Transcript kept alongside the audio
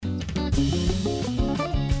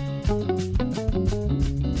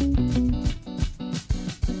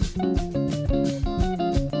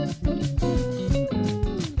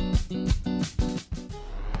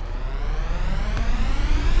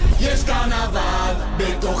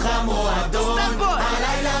בתוך המועדון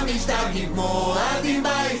הלילה משתגעים כמו אוהדים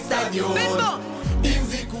באצטדיון.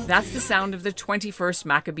 That's the sound of the 21st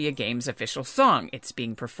Maccabiah Games official song. It's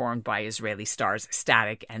being performed by Israeli stars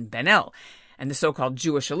Static and Ben-El. And the so-called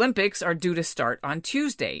Jewish Olympics are due to start on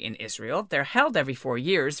Tuesday in Israel. They're held every 4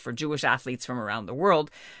 years for Jewish athletes from around the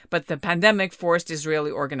world, but the pandemic forced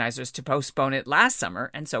Israeli organizers to postpone it last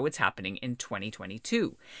summer, and so it's happening in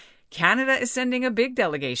 2022. Canada is sending a big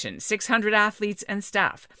delegation, 600 athletes and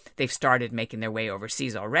staff. They've started making their way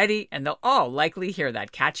overseas already, and they'll all likely hear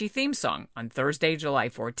that catchy theme song on Thursday, July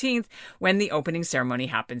 14th, when the opening ceremony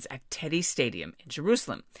happens at Teddy Stadium in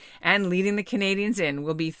Jerusalem. And leading the Canadians in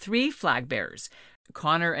will be 3 flag bearers.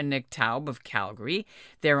 Connor and Nick Taub of Calgary.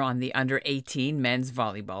 They're on the under-18 men's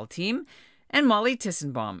volleyball team. And Molly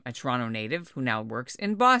Tissenbaum, a Toronto native who now works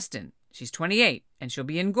in Boston. She's 28, and she'll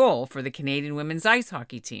be in goal for the Canadian women's ice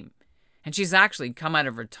hockey team. And she's actually come out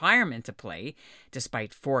of retirement to play,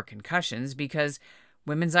 despite 4 concussions, because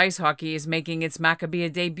women's ice hockey is making its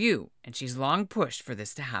Maccabiah debut, and she's long pushed for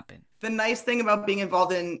this to happen. The nice thing about being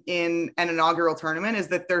involved in an inaugural tournament is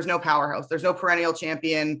that there's no powerhouse. There's no perennial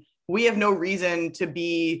champion. We have no reason to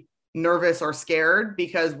be nervous or scared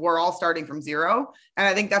because we're all starting from zero. And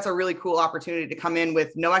I think that's a really cool opportunity to come in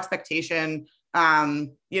with no expectation,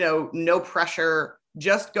 no pressure.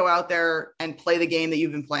 Just go out there and play the game that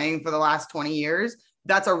you've been playing for the last 20 years.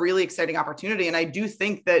 That's a really exciting opportunity. And I do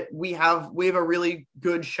think that we have a really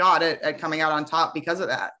good shot at coming out on top because of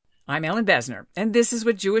that. I'm Ellen Besner, and this is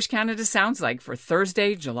what Jewish Canada sounds like for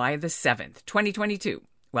Thursday, July the 7th, 2022.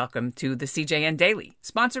 Welcome to the CJN Daily,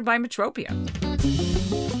 sponsored by Maccabiah.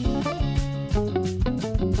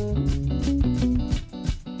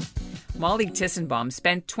 Molly Tissenbaum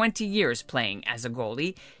spent 20 years playing as a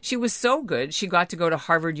goalie. She was so good, she got to go to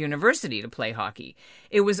Harvard University to play hockey.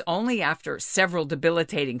 It was only after several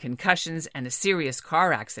debilitating concussions and a serious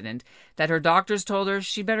car accident that her doctors told her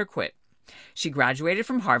she better quit. She graduated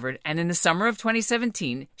from Harvard, and in the summer of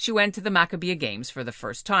 2017, she went to the Maccabiah Games for the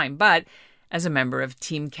first time, but as a member of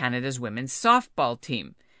Team Canada's women's softball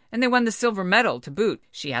team. And they won the silver medal to boot.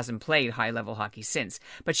 She hasn't played high-level hockey since,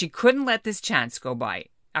 but she couldn't let this chance go by.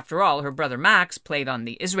 After all, her brother Max played on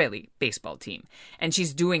the Israeli baseball team, and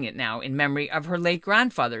she's doing it now in memory of her late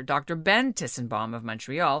grandfather, Dr. Ben Tissenbaum of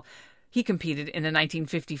Montreal. He competed in the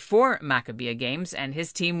 1954 Maccabiah Games, and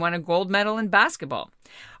his team won a gold medal in basketball.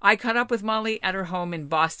 I caught up with Molly at her home in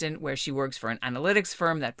Boston, where she works for an analytics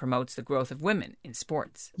firm that promotes the growth of women in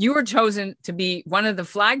sports. You were chosen to be one of the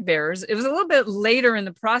flag bearers. It was a little bit later in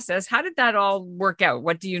the process. How did that all work out?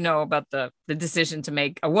 What do you know about the decision to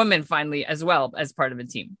make a woman finally as well as part of a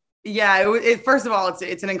team? Yeah, first of all,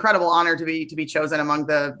 it's an incredible honor to be chosen among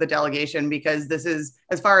the delegation, because this is,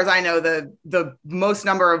 as far as I know, the most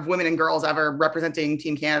number of women and girls ever representing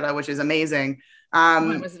Team Canada, which is amazing.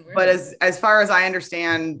 But as far as I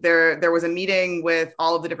understand, there was a meeting with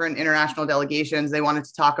all of the different international delegations. They wanted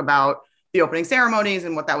to talk about the opening ceremonies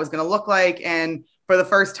and what that was going to look like. And for the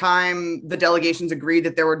first time, the delegations agreed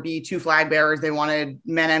that there would be 2 flag bearers. They wanted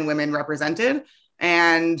men and women represented.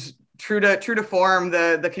 And true to form,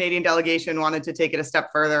 the Canadian delegation wanted to take it a step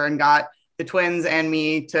further and got the twins and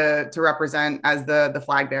me to represent as the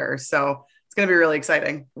flag bearers. So it's going to be really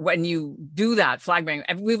exciting. When you do that flag bearing,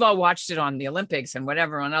 we've all watched it on the Olympics and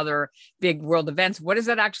whatever, on other big world events. What does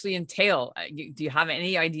that actually entail? Do you have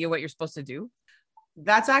any idea what you're supposed to do?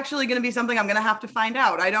 That's actually going to be something I'm going to have to find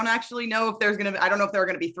out. I don't actually know if I don't know if there are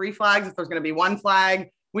going to be 3 flags, if there's going to be 1 flag.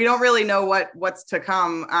 We don't really know what's to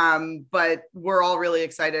come, but we're all really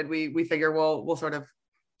excited. We figure we'll sort of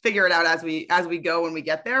figure it out as we go when we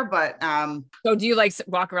get there. But so do you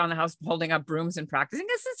walk around the house holding up brooms and practicing?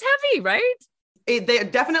 This is heavy, right? They're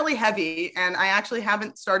definitely heavy, and I actually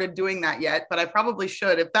haven't started doing that yet, but I probably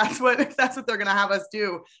should if that's what they're going to have us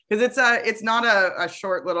do, because it's not a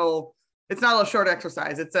short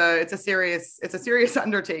exercise. It's a serious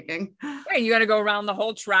undertaking. Right, you got to go around the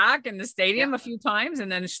whole track and the stadium a few times and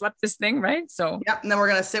then schlep this thing, right? So yep, and then we're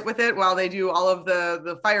going to sit with it while they do all of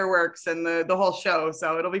the fireworks and the whole show.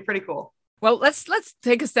 So it'll be pretty cool. Well, let's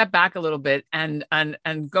take a step back a little bit and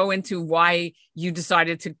go into why you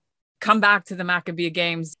decided to come back to the Maccabiah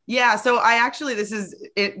Games. Yeah, so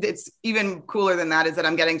it's even cooler than that, is that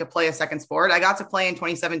I'm getting to play a second sport. I got to play in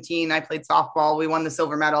 2017. I played softball. We won the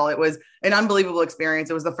silver medal. It was an unbelievable experience.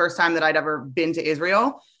 It was the first time that I'd ever been to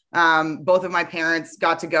Israel. Both of my parents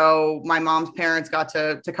got to go. My mom's parents got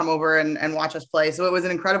to come over and watch us play. So it was an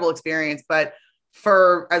incredible experience. But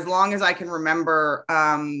for as long as I can remember,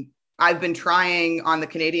 I've been trying on the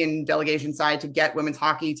Canadian delegation side to get women's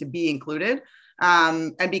hockey to be included.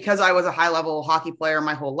 And because I was a high-level hockey player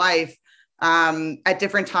my whole life, At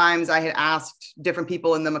different times, I had asked different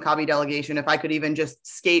people in the Maccabi delegation if I could even just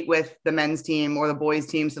skate with the men's team or the boys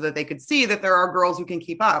team so that they could see that there are girls who can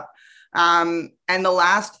keep up. And the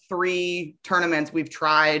last 3 tournaments, we've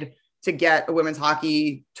tried to get a women's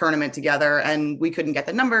hockey tournament together, and we couldn't get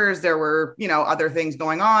the numbers. There were, other things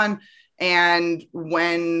going on. And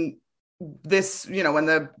when this, when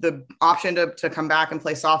the option to come back and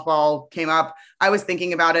play softball came up, I was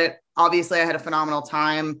thinking about it. Obviously, I had a phenomenal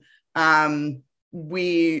time.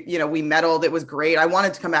 We medaled. It was great. I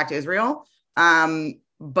wanted to come back to Israel.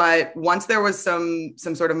 But once there was some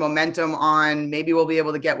sort of momentum on maybe we'll be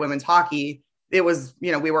able to get women's hockey, it was,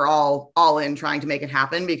 we were all in trying to make it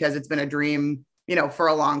happen because it's been a dream, for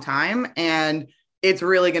a long time. And it's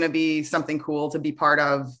really going to be something cool to be part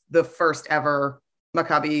of the first ever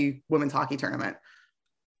Maccabi women's hockey tournament.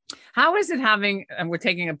 How is it having, and we're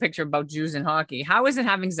taking a picture about Jews in hockey, how is it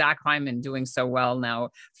having Zach Hyman doing so well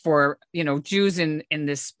now for, Jews in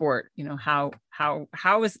this sport? How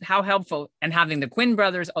helpful, and having the Quinn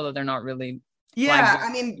brothers, although they're not really. Yeah.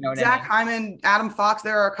 I mean, Zach Hyman, Adam Fox,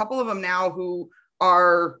 there are a couple of them now who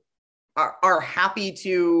are happy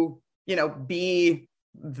to, be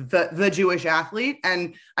the Jewish athlete.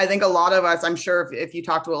 And I think a lot of us, I'm sure if you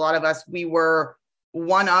talk to a lot of us, we were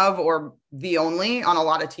one of, or the only on a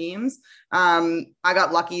lot of teams. I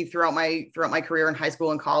got lucky throughout my career in high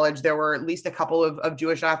school and college. There were at least a couple of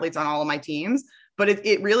Jewish athletes on all of my teams, but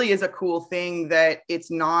it really is a cool thing that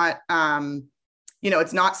it's not,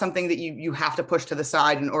 it's not something that you have to push to the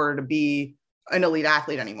side in order to be an elite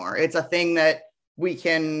athlete anymore. It's a thing that we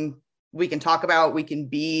can talk about. You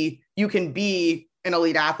can be an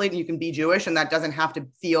elite athlete and you can be Jewish, and that doesn't have to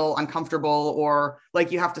feel uncomfortable or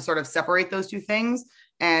like you have to sort of separate those two things.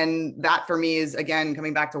 And that for me is, again,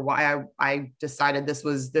 coming back to why I decided this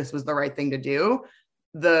was the right thing to do.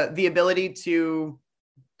 The ability to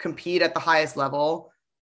compete at the highest level,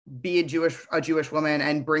 be a Jewish woman,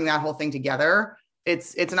 and bring that whole thing together.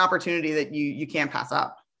 It's an opportunity that you can't pass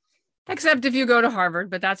up. Except if you go to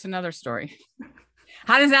Harvard, but that's another story.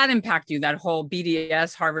 How does that impact you, that whole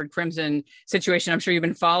BDS Harvard Crimson situation? I'm sure you've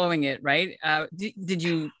been following it, right? Did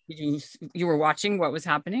you were watching what was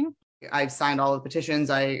happening? I've signed all the petitions.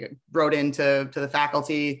 I wrote into the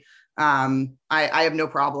faculty. I have no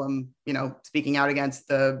problem, speaking out against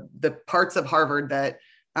the parts of Harvard that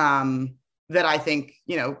I think,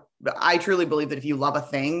 I truly believe that if you love a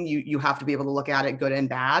thing, you have to be able to look at it good and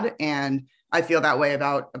bad. And I feel that way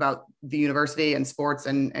about the university and sports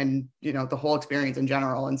and the whole experience in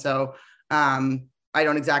general. And so I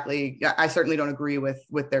certainly don't agree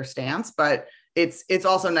with their stance, but it's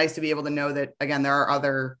also nice to be able to know that, again, there are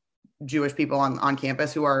other Jewish people on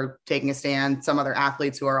campus who are taking a stand, some other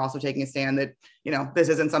athletes who are also taking a stand, that, this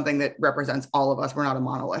isn't something that represents all of us. We're not a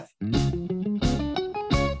monolith.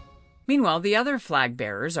 Meanwhile, the other flag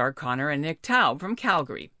bearers are Connor and Nick Taub from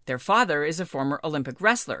Calgary. Their father is a former Olympic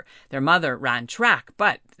wrestler. Their mother ran track,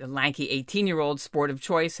 but the lanky 18-year-old's sport of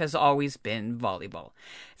choice has always been volleyball.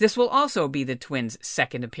 This will also be the twins'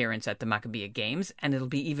 second appearance at the Maccabiah Games, and it'll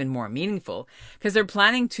be even more meaningful because they're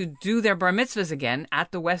planning to do their bar mitzvahs again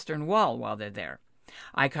at the Western Wall while they're there.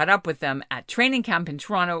 I caught up with them at training camp in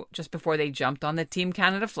Toronto just before they jumped on the Team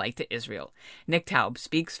Canada flight to Israel. Nick Taub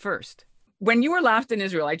speaks first. When you were last in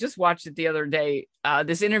Israel, I just watched it the other day,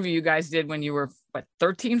 this interview you guys did when you were,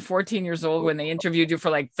 13, 14 years old, when they interviewed you for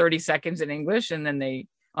like 30 seconds in English, and then they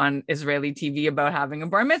on Israeli TV about having a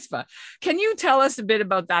bar mitzvah. Can you tell us a bit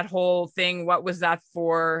about that whole thing? What was that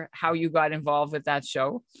for? How you got involved with that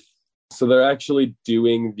show? So they're actually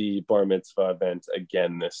doing the bar mitzvah event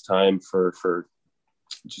again this time for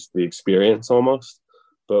just the experience almost.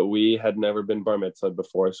 But we had never been bar mitzvah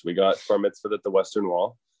before, so we got bar mitzvah at the Western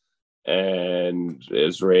Wall. And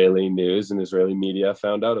Israeli news and Israeli media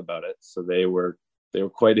found out about it. So they were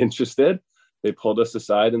quite interested. They pulled us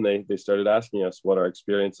aside and they started asking us what our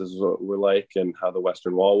experiences were like and how the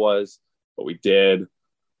Western Wall was, what we did,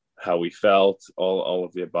 how we felt, all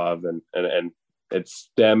of the above. And it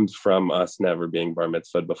stemmed from us never being bar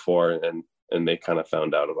mitzvahed before, and they kind of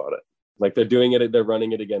found out about it. Like they're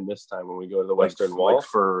running it again this time when we go to the Western Wall,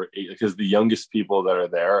 because the youngest people that are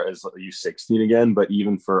there is U16 again, but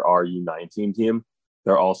even for our U19 team,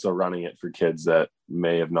 they're also running it for kids that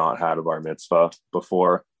may have not had a bar mitzvah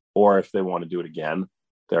before, or if they want to do it again,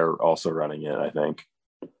 they're also running it, I think.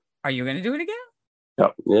 Are you going to do it again?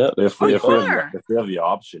 Yeah. If we have the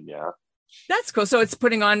option, yeah. That's cool. So it's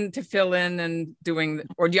putting on to fill in and doing,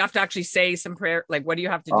 or do you have to actually say some prayer? Like, what do you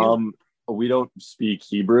have to do? We don't speak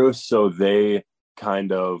Hebrew, so they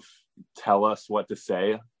kind of tell us what to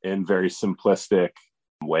say in very simplistic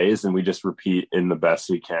ways, and we just repeat in the best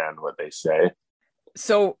we can what they say.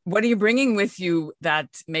 So what are you bringing with you that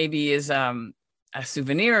maybe is a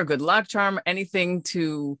souvenir, a good luck charm, anything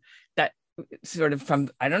to that sort of from,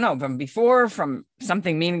 I don't know, from before, from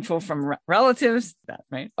something meaningful from relatives, that,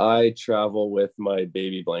 right? I travel with my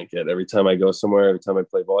baby blanket. Every time I go somewhere, every time I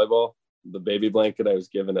play volleyball, the baby blanket I was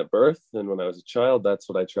given at birth. And when I was a child, that's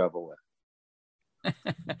what I travel with.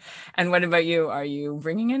 And what about you? Are you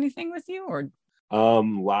bringing anything with you or?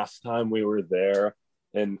 Last time we were there,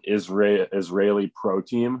 an Israeli pro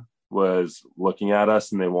team was looking at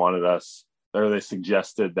us and they wanted us, or they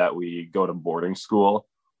suggested that we go to boarding school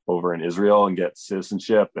over in Israel and get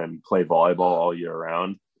citizenship and play volleyball all year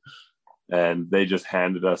round. And they just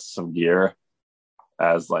handed us some gear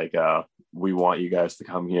as like, we want you guys to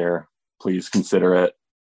come here. Please consider it.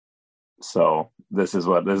 So this is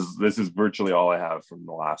virtually all I have from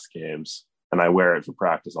the last games. And I wear it for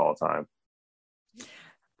practice all the time.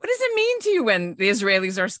 What does it mean to you when the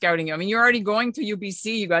Israelis are scouting you? I mean, you're already going to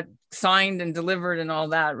UBC, you got signed and delivered and all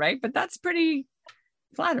that, right? But that's pretty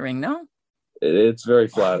flattering, no? It's very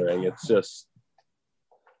flattering. It's just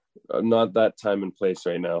not that time and place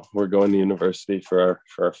right now. We're going to university for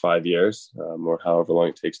our 5 years, or however long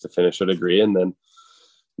it takes to finish a degree, and then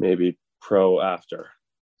maybe pro after.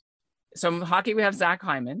 So in hockey, we have Zach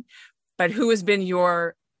Hyman, but who has been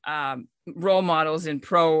your role models in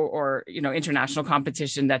pro or, international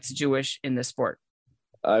competition that's Jewish in the sport?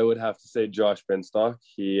 I would have to say Josh Benstock.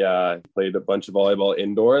 He played a bunch of volleyball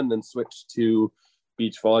indoor and then switched to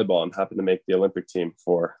beach volleyball and happened to make the Olympic team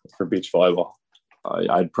for beach volleyball.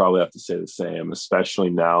 I'd probably have to say the same, especially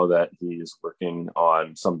now that he's working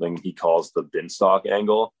on something he calls the Benstock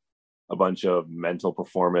angle, a bunch of mental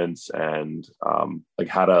performance and like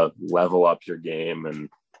how to level up your game and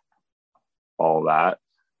all that.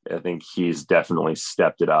 I think he's definitely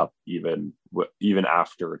stepped it up even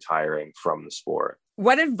after retiring from the sport.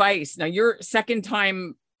 What advice? Now you're second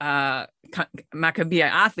time Maccabiah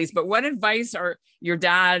athletes, but what advice are your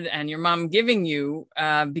dad and your mom giving you?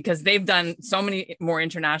 Because they've done so many more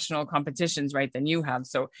international competitions, right, than you have.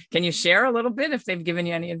 So can you share a little bit if they've given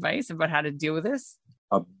you any advice about how to deal with this?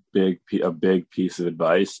 A big piece of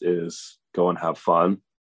advice is go and have fun.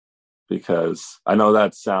 Because I know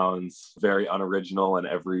that sounds very unoriginal and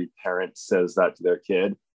every parent says that to their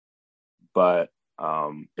kid, but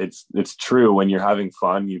it's true. When you're having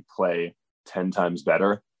fun, you play 10 times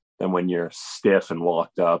better than when you're stiff and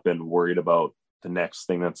locked up and worried about the next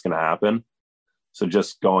thing that's going to happen. So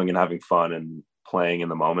just going and having fun and playing in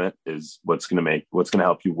the moment is what's going to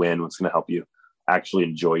help you win, what's going to help you actually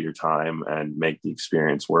enjoy your time and make the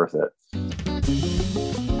experience worth it.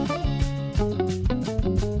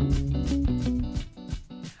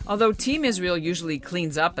 Although Team Israel usually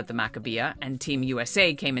cleans up at the Maccabiah and Team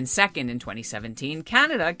USA came in second in 2017,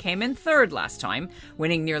 Canada came in third last time,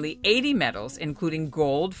 winning nearly 80 medals, including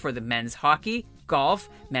gold for the men's hockey, golf,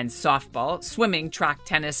 men's softball, swimming, track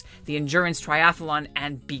tennis, the endurance triathlon,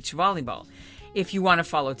 and beach volleyball. If you want to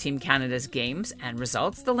follow Team Canada's games and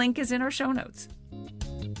results, the link is in our show notes.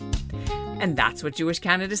 And that's what Jewish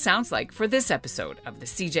Canada sounds like for this episode of the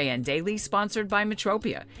CJN Daily, sponsored by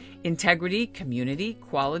Maccabiah. Integrity, community,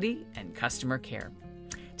 quality, and customer care.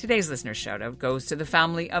 Today's listener shout-out goes to the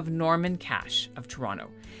family of Norman Cash of Toronto.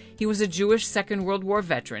 He was a Jewish Second World War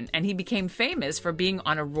veteran, and he became famous for being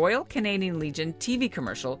on a Royal Canadian Legion TV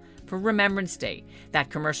commercial for Remembrance Day. That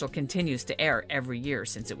commercial continues to air every year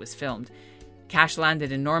since it was filmed. Cash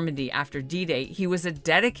landed in Normandy after D-Day. He was a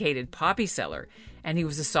dedicated poppy seller, and he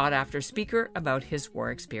was a sought-after speaker about his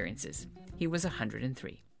war experiences. He was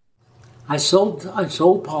 103. I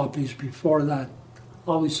sold poppies before that.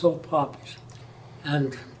 Always sold poppies.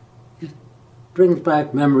 And it brings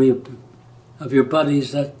back memory of your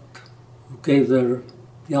buddies that gave the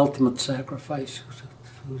ultimate sacrifice,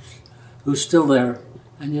 who's still there.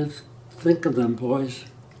 And you think of them, boys.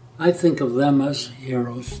 I think of them as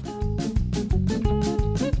heroes.